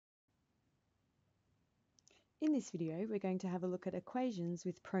In this video, we're going to have a look at equations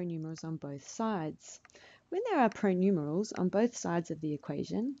with pronumerals on both sides. When there are pronumerals on both sides of the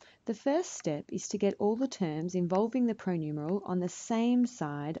equation, the first step is to get all the terms involving the pronumeral on the same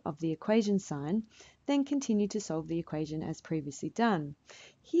side of the equation sign, then continue to solve the equation as previously done.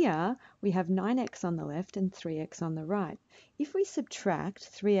 Here, we have 9x on the left and 3x on the right. If we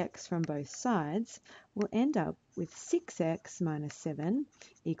subtract 3x from both sides, we'll end up with 6x minus 7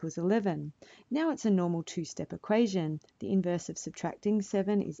 equals 11. Now it's a normal two-step equation. The inverse of subtracting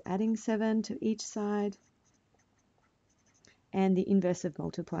 7 is adding 7 to each side, and the inverse of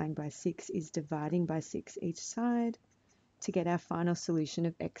multiplying by 6 is dividing by 6 each side to get our final solution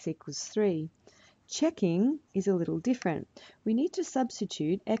of x equals 3. Checking is a little different. We need to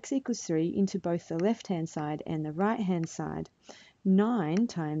substitute x equals 3 into both the left-hand side and the right-hand side. 9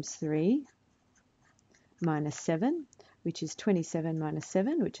 times 3 minus 7, which is 27 minus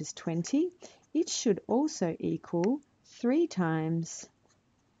 7, which is 20. It should also equal 3 times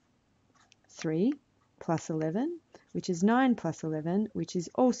 3 plus 11, which is 9 plus 11, which is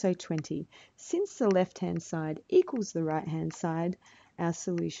also 20. Since the left-hand side equals the right-hand side, our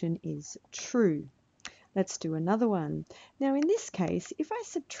solution is true. Let's do another one. Now in this case, if I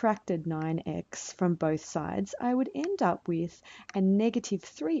subtracted 9x from both sides, I would end up with a negative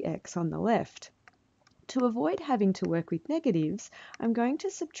 3x on the left. To avoid having to work with negatives, I'm going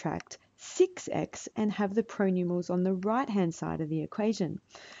to subtract 6x and have the pronumerals on the right-hand side of the equation.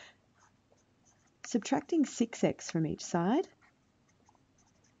 Subtracting 6x from each side,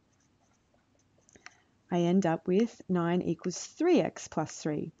 I end up with 9 equals 3x plus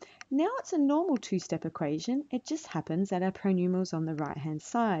 3. Now it's a normal two-step equation. It just happens that our pronumerals on the right-hand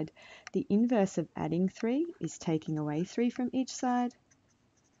side. The inverse of adding 3 is taking away 3 from each side.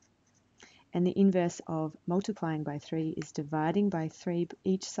 And the inverse of multiplying by 3 is dividing by 3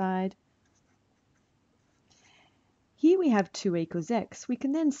 each side. Here we have 2 equals x. We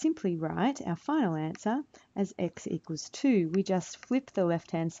can then simply write our final answer as x equals 2. We just flip the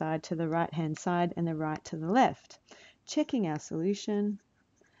left-hand side to the right-hand side and the right to the left. Checking our solution,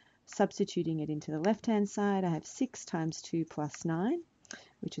 substituting it into the left-hand side, I have 6 times 2 plus 9,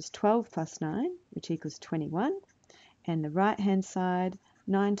 which is 12 plus 9, which equals 21. And the right-hand side,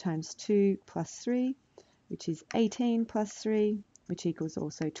 9 times 2 plus 3, which is 18 plus 3, which equals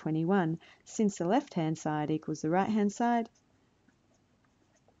also 21. Since the left-hand side equals the right-hand side,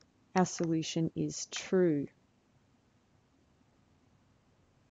 our solution is true.